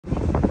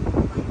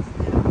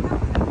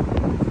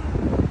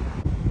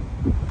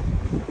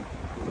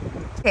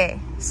Okay,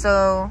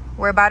 so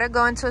we're about to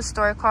go into a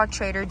store called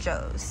Trader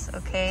Joe's,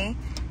 okay?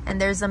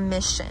 And there's a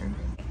mission.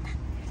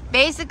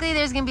 Basically,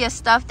 there's gonna be a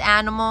stuffed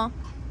animal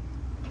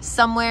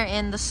somewhere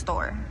in the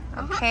store,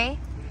 okay?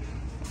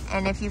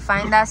 And if you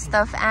find that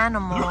stuffed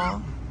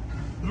animal,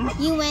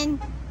 you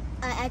win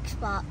an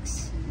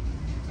Xbox.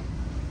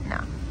 No.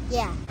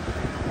 Yeah.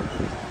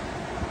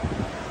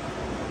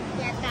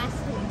 Yeah, that's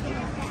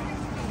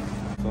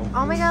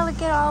oh my god, look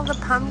at all the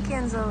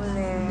pumpkins over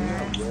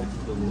there.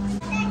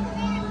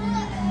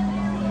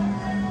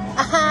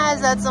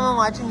 Is that someone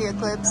watching the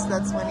eclipse?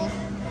 That's funny.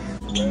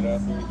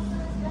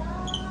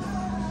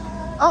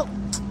 Oh,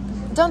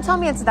 don't tell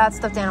me it's that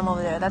stuffed animal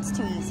over there. That's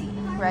too easy,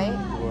 right?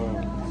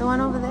 Wow. The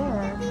one over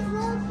there.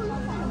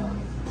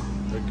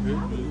 That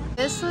could be.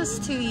 This was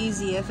too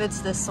easy if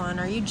it's this one.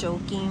 Are you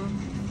joking?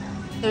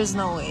 There's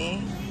no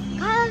way.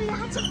 Kyle, you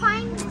have to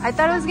find this. I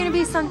thought it was gonna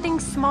be something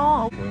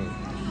small.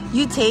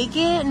 You take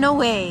it? No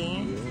way.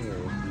 Yeah,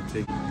 you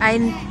take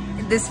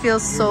it. This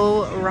feels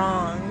so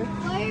wrong.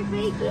 Why are you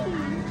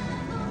breaking?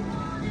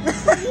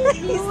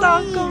 He's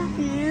so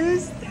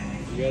confused.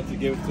 You have to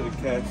give it to the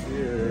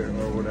cashier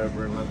or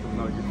whatever and let them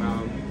know you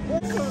found it.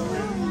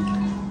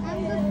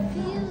 I'm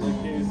confused.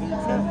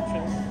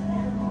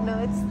 No,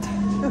 it's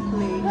too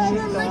late.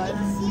 She's gone.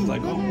 It's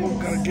like, oh,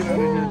 gotta get out of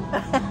here.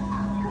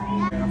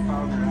 I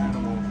found your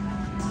animal.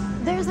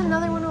 There's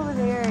another one over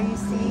there. You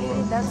see?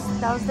 That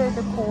was their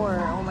decor.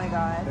 Oh my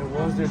god. It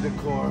was their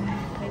decor.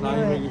 Now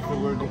you're making me feel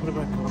weird. Go put it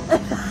back on.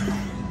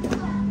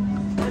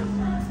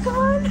 Come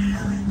on.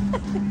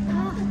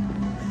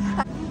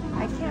 I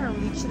can't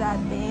reach that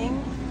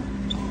thing.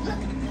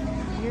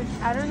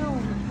 I don't know.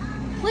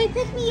 Wait,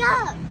 pick me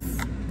up.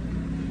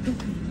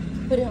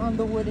 Put it on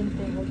the wooden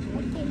thing.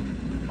 Okay.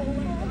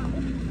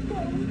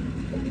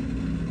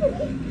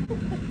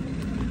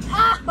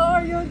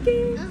 Are you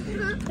okay?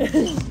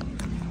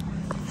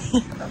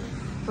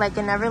 Like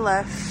it never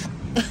left.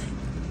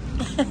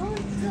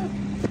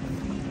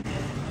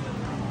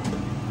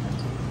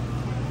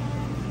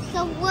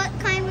 So what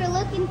kind we're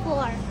looking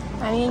for?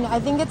 I mean, I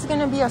think it's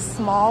gonna be a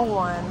small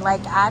one,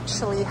 like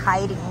actually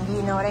hiding. Do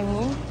you know what I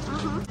mean?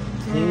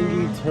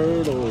 King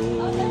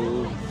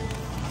turtle.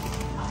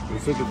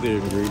 Let's look at the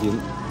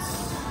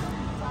ingredients.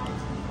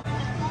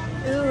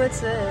 Ooh,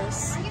 what's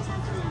this?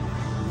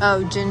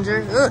 Oh,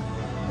 ginger. Ugh.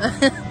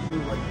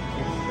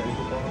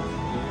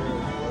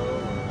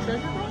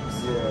 Treasure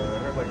box? Yeah, I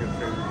heard like a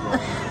treasure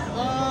box.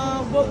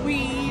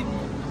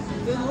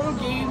 The little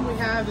game we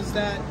have is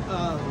that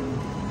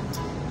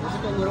there's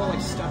like a little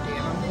like stuffed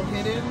animal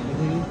hidden.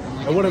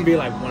 I wouldn't be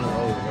like one of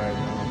those right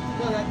now.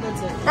 No,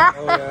 that's it.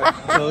 Oh yeah,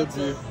 I told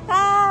you.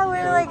 Ah,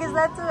 we're like, is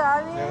that too Yeah,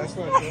 obvious? that's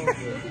what I told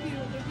you.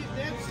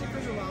 They have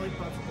stickers or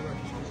lollipops for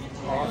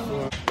the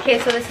Awesome. Okay,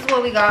 so this is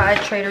what we got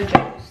at Trader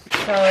Joe's.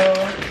 So,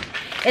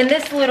 in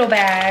this little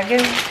bag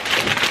is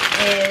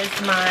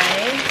my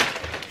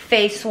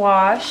face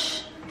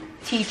wash,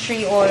 tea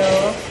tree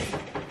oil.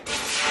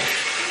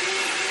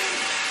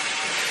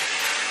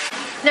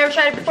 Never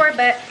tried it before,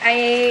 but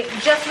I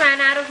just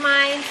ran out of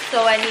mine,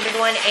 so I needed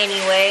one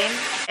anyway.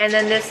 And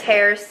then this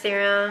hair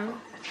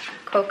serum,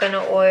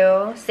 coconut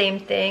oil, same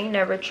thing,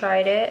 never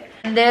tried it.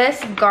 And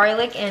this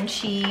garlic and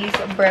cheese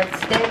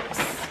breadsticks.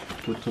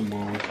 Put some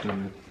more in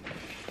it.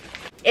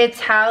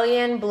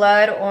 Italian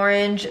blood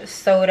orange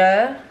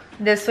soda.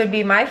 This would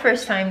be my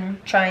first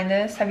time trying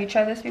this. Have you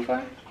tried this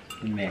before?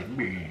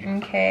 Maybe.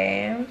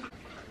 Okay.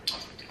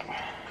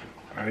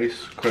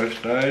 Ice,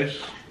 crushed ice.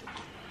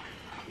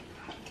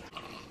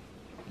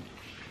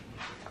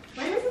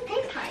 What does it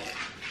taste like?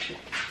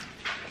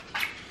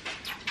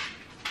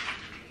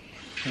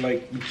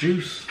 Like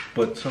juice,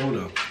 but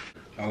soda.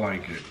 I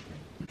like it.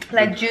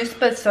 Like juice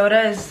but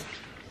soda is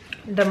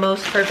the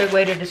most perfect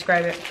way to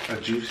describe it. A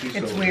juicy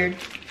soda. It's weird.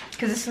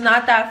 Because it's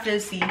not that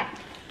fizzy.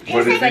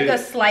 But It's like a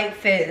is- slight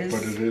fizz.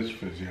 But it is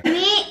fizzy. To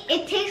me,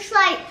 it tastes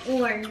like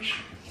orange.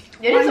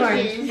 It is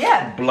Oranges. orange.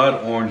 Yeah.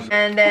 Blood orange.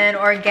 And then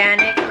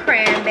organic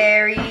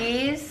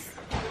cranberries.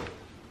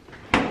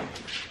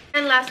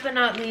 And last but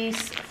not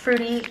least,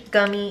 fruity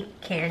gummy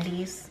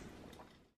candies.